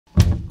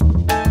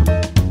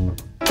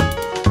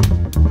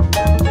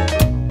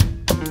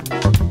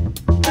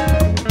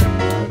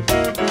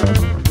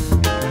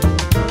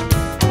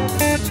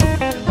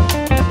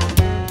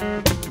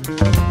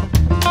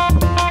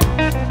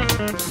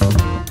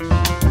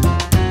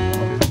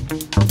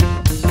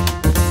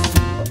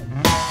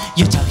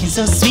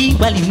so sweet,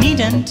 well you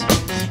needn't.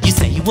 You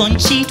say you won't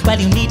cheat, well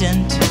you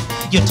needn't.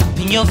 You're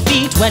tapping your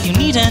feet, well you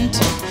needn't.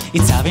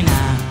 It's over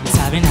now, it's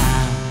over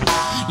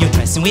now. You're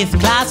dressing with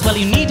class, well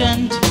you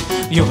needn't.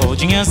 You're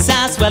holding your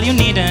sass, well you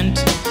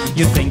needn't.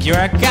 You think you're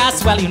a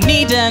gas, well you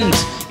needn't.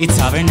 It's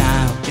over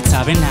now, it's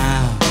over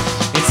now.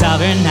 It's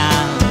over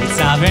now,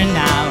 it's over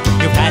now.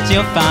 You've had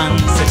your fun,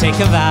 so take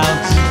a vow.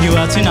 You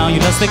ought to know you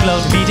lost the glow.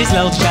 The beat is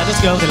low, the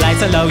shadows grow, the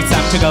lights are low. It's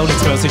time to go,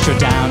 let's go, sit you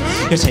down.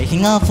 You're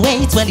taking off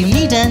weights, well you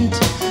needn't.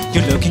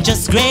 You're looking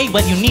just great,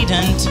 well you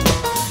needn't.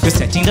 You're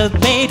setting the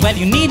bait, well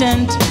you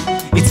needn't.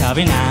 It's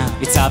over now,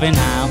 it's over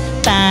now.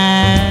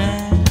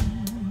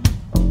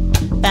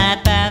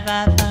 Ba ba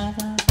ba ba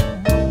ba.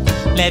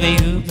 Levy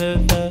hoo ba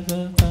ba ba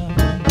ba.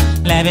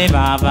 Levy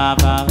ba ba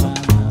ba ba.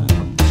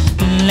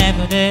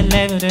 Levy de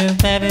levy de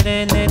levy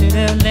de levy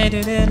de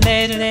levy de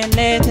levy de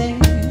levy de.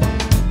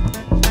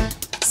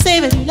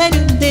 Save it, let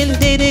it, little,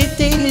 little,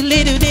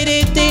 little,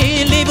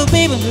 little,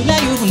 baby,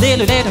 like you,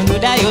 little, little,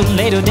 little,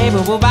 little,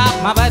 little,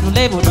 my bad,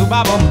 little, do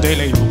babum,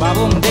 little,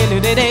 babum, little,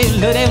 little,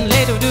 little,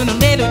 little,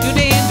 little,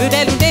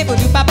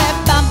 little, bam,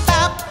 bam,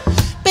 bam,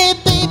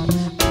 baby,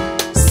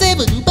 save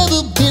it,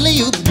 babum, dilly,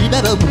 you,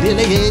 babum,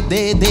 dilly,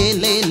 they,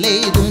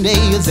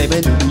 save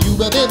it, you,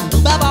 babum, do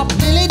babum,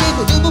 dilly, do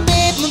babum,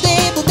 babum,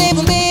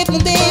 babum, babum,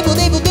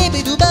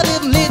 baby, do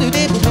babum, little,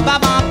 little, do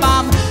babum,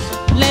 bam.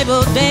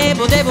 Label,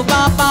 label, label,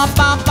 bam, bam,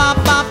 bam, bam,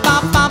 bam,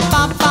 bam, bam,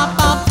 bam, bam,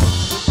 bam.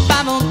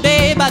 Bam,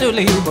 de, ba, do,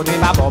 le, you, bo, de,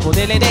 ba, bo, bo,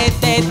 de, le, de,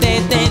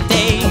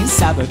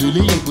 sa, ba, do, le,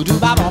 you, bo, do,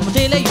 ba, bom,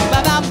 de, le, you,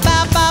 ba, bam,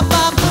 bam, bam,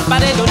 bam, ba,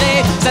 de, do,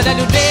 le, sa, da,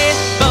 do, de,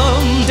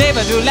 boom, de,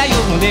 ba, do, la,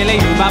 you, de, le,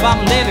 you, ba,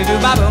 bam, de, le, do,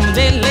 ba, boom,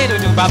 de, le,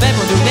 do, ba, be,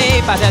 bo, do,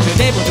 le, ba, da, do,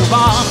 de, bo, do,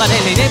 bom, ba, de,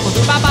 le, de, bo,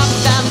 do, ba, bam,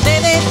 dam, de,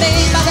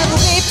 ba, da, do,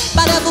 be,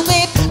 ba, da, do, be,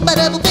 ba,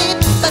 da, do, be,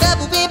 ba, da,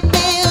 do, be,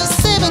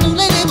 se, ba, do,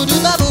 le, de, bo, do,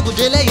 ba, bo, bo,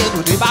 de, le, you,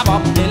 bo, do, ba,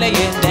 bom, de, le,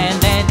 ye, de,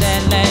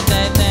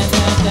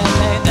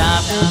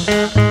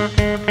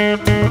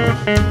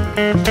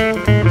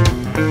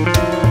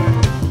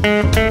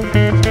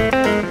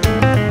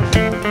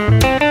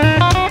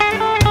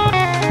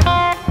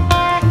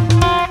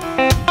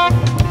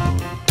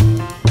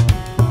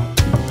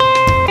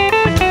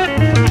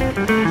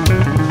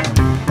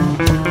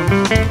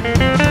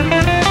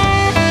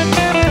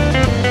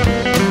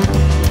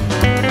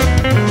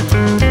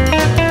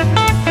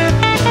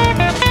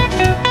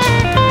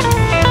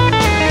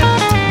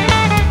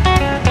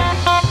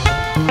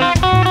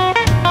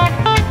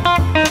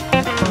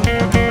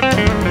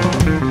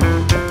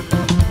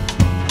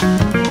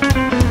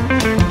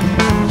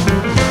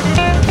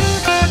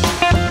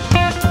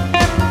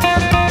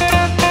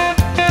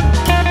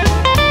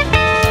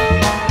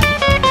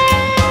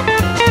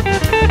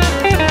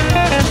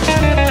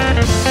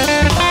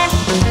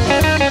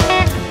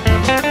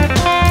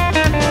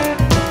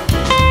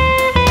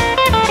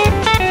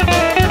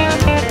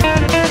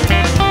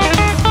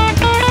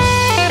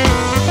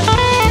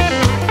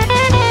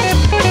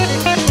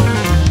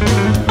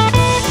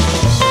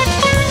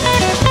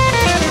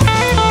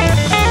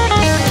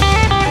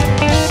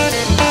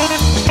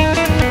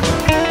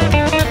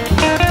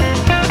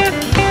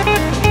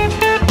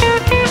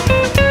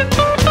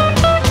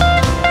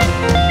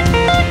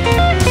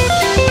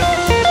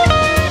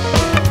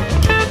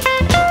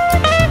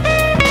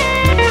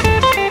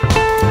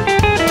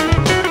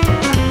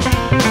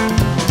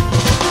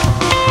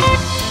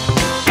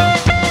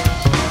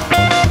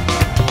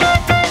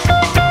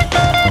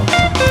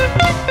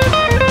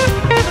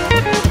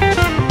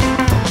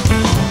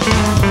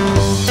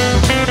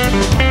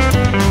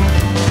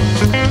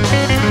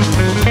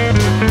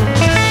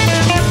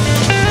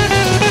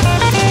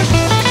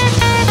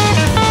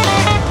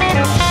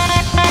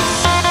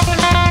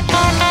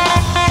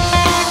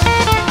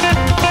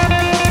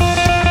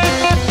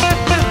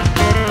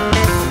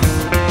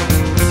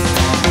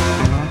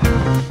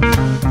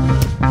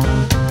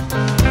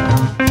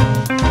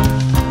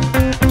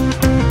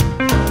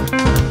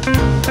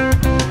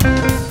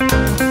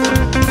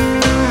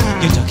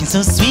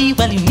 so sweet,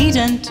 well you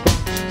needn't.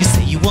 You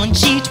say you won't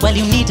cheat, well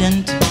you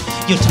needn't.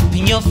 You're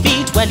tapping your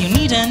feet, well you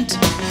needn't.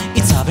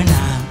 It's over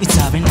now, it's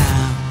over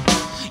now.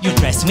 You're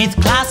dressing with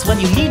class, well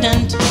you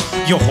needn't.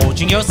 You're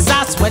holding your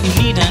sass, well you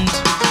needn't.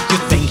 You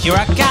think you're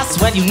a gas,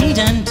 well you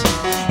needn't.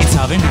 It's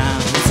over now,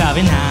 it's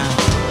over now.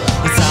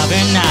 It's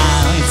over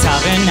now, it's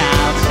over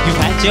now. You've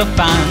had your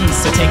fun,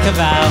 so take a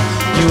vow.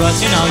 You ought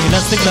to know, you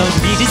lost the glow. The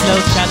beat is low,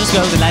 the shadows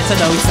grow, the lights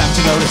are low. It's time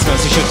to go, let's go,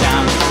 so shut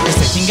down. You're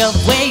setting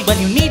away, well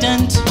you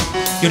needn't.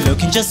 You're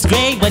looking just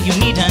great, well you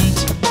needn't.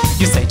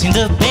 You're setting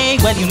the bay,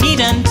 well you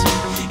needn't.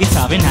 It's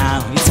over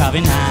now, it's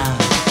over now.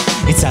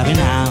 It's over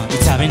now,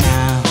 it's over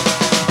now.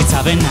 It's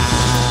over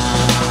now.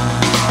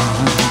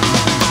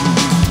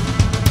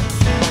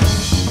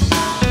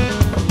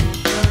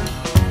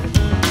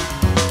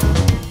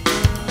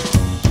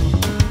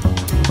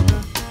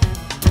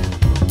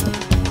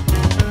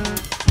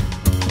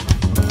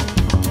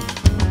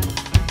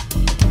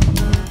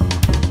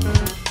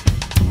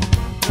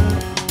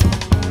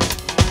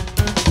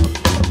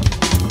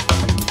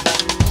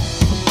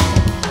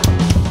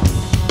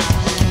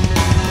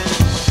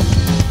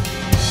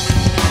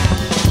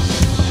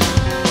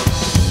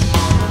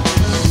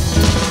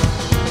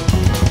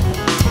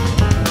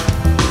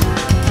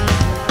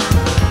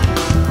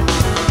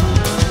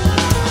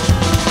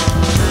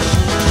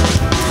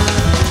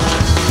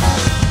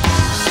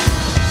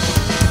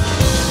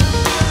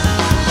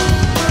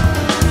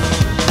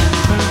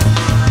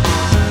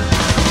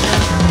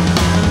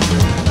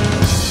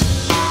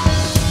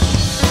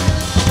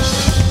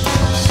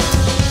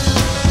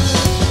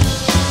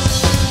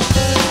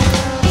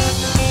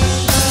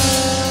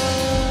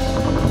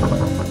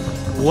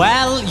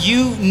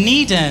 You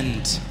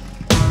Needn't.